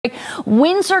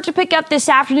Winds start to pick up this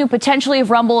afternoon, potentially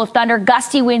of rumble of thunder,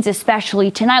 gusty winds,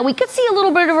 especially tonight. We could see a little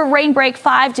bit of a rain break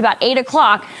 5 to about 8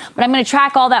 o'clock, but I'm going to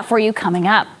track all that for you coming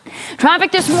up.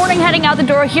 Traffic this morning heading out the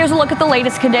door. Here's a look at the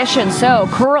latest conditions. So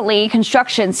currently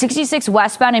construction 66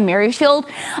 westbound in Merrifield.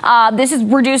 This has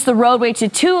reduced the roadway to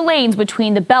 2 lanes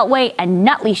between the Beltway and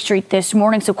Nutley Street this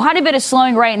morning. So quite a bit of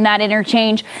slowing right in that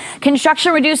interchange.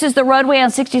 Construction reduces the roadway on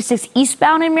 66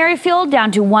 eastbound in Merrifield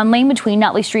down to 1 lane between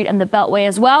Nutley Street and the Beltway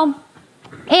as well.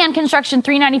 And construction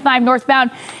 395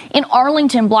 northbound in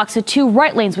Arlington blocks the 2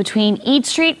 right lanes between Eade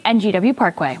Street and GW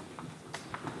Parkway.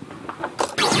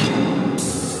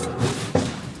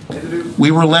 We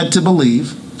were led to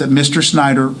believe that Mr.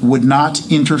 Snyder would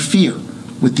not interfere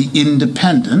with the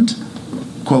independent,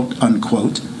 quote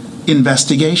unquote,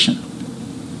 investigation.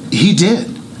 He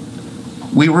did.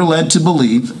 We were led to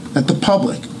believe that the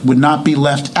public would not be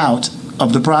left out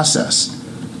of the process.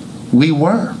 We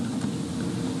were.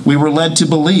 We were led to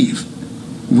believe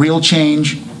real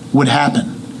change would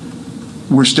happen.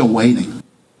 We're still waiting.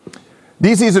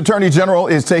 D.C.'s Attorney General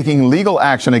is taking legal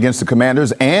action against the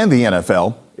Commanders and the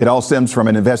NFL. It all stems from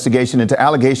an investigation into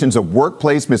allegations of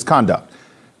workplace misconduct.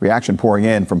 Reaction pouring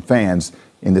in from fans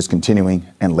in this continuing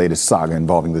and latest saga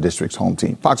involving the district's home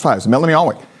team. Fox 5's Melanie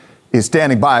Alwick is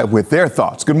standing by with their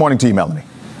thoughts. Good morning to you, Melanie.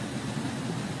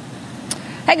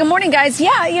 Hey, good morning, guys.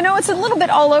 Yeah, you know, it's a little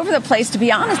bit all over the place, to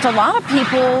be honest. A lot of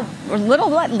people were a little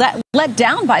let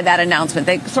down by that announcement.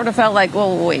 They sort of felt like,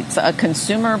 well, wait, it's a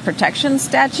consumer protection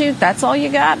statute? That's all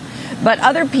you got? But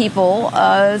other people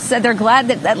said they're glad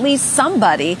that at least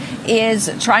somebody is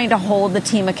trying to hold the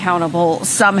team accountable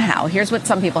somehow. Here's what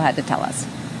some people had to tell us.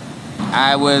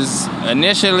 I was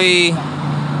initially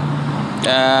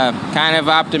kind of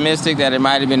optimistic that it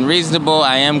might have been reasonable.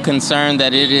 I am concerned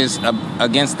that it is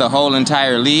against the whole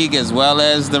entire league as well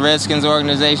as the Redskins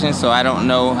organization, so I don't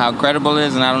know how credible it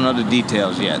is and I don't know the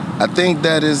details yet. I think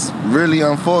that is really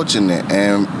unfortunate,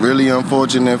 and really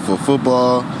unfortunate for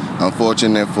football,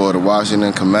 unfortunate for the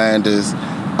Washington Commanders.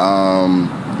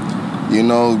 You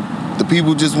know, the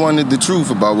people just wanted the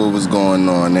truth about what was going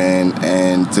on,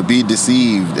 and to be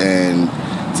deceived and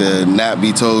to not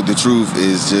be told the truth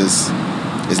is just,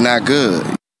 it's not good.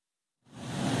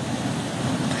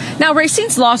 Now,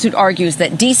 Racine's lawsuit argues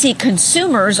that D.C.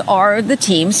 consumers are the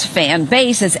team's fan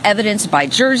base, as evidenced by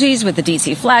jerseys with the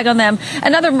D.C. flag on them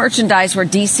and other merchandise where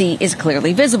D.C. is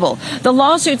clearly visible. The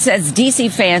lawsuit says D.C.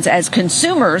 fans as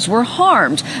consumers were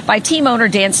harmed by team owner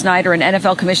Dan Snyder and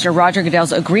NFL Commissioner Roger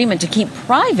Goodell's agreement to keep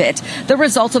private the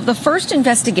results of the first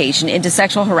investigation into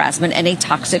sexual harassment and a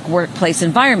toxic workplace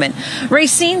environment.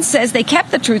 Racine says they kept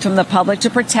the truth from the public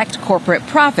to protect corporate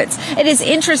profits. It is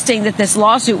interesting that this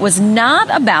lawsuit was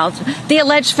not about the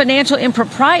alleged financial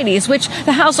improprieties, which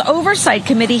the House Oversight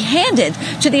Committee handed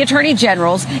to the attorney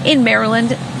generals in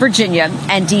Maryland, Virginia,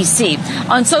 and D.C.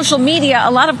 On social media,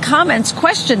 a lot of comments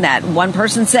question that. One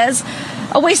person says,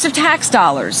 a waste of tax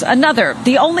dollars. Another,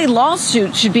 the only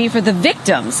lawsuit should be for the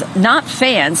victims, not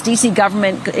fans. D.C.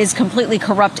 government is completely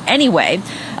corrupt anyway.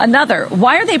 Another,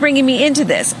 why are they bringing me into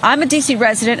this? I'm a D.C.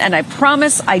 resident, and I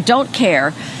promise I don't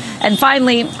care. And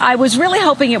finally, I was really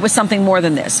hoping it was something more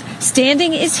than this.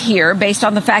 Standing is here based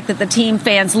on the fact that the team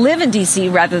fans live in D.C.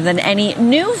 rather than any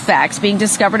new facts being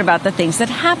discovered about the things that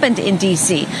happened in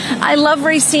D.C. I love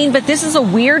Racine, but this is a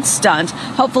weird stunt.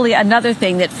 Hopefully another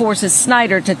thing that forces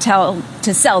Snyder to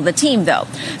sell the team, though.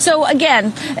 So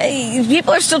again,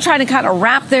 people are still trying to kind of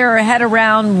wrap their head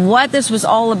around what this was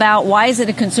all about. Why is it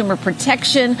a consumer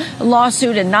protection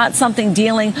lawsuit and not something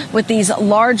dealing with these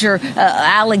larger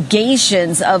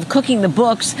allegations of cooking the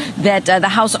books that the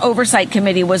House Oversight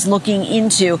Committee was looking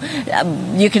into?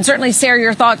 You can certainly share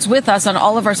your thoughts with us on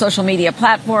all of our social media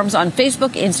platforms on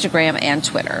Facebook, Instagram, and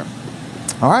Twitter.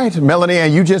 All right, Melanie,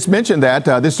 and you just mentioned that.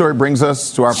 This story brings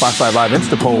us to our Fox 5 Live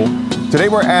Insta poll. Today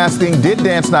we're asking, did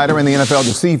Dan Snyder and the NFL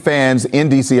deceive fans in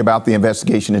D.C. about the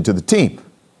investigation into the team?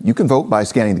 You can vote by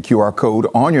scanning the QR code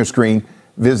on your screen,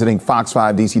 visiting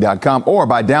fox5dc.com, or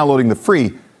by downloading the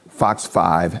free Fox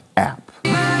 5 app.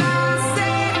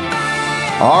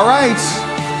 All right,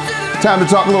 time to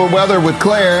talk a little weather with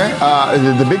Claire.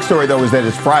 The big story, though, is that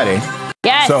it's Friday.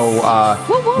 Yes.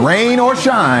 So rain or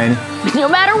shine. No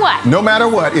matter what. No matter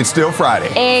what, it's still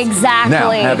Friday. Exactly.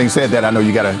 Now, having said that, I know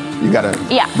you gotta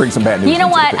bring some bad news. You know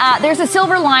what? There's a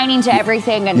silver lining to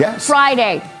everything, and yes.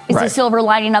 Friday is the silver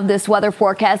lining of this weather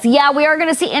forecast. Yeah, we are going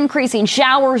to see increasing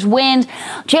showers, wind,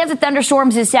 chance of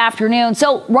thunderstorms this afternoon.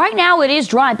 So right now it is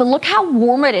dry, but look how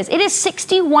warm it is. It is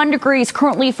 61 degrees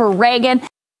currently for Reagan,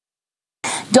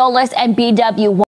 Dulles, and BW1.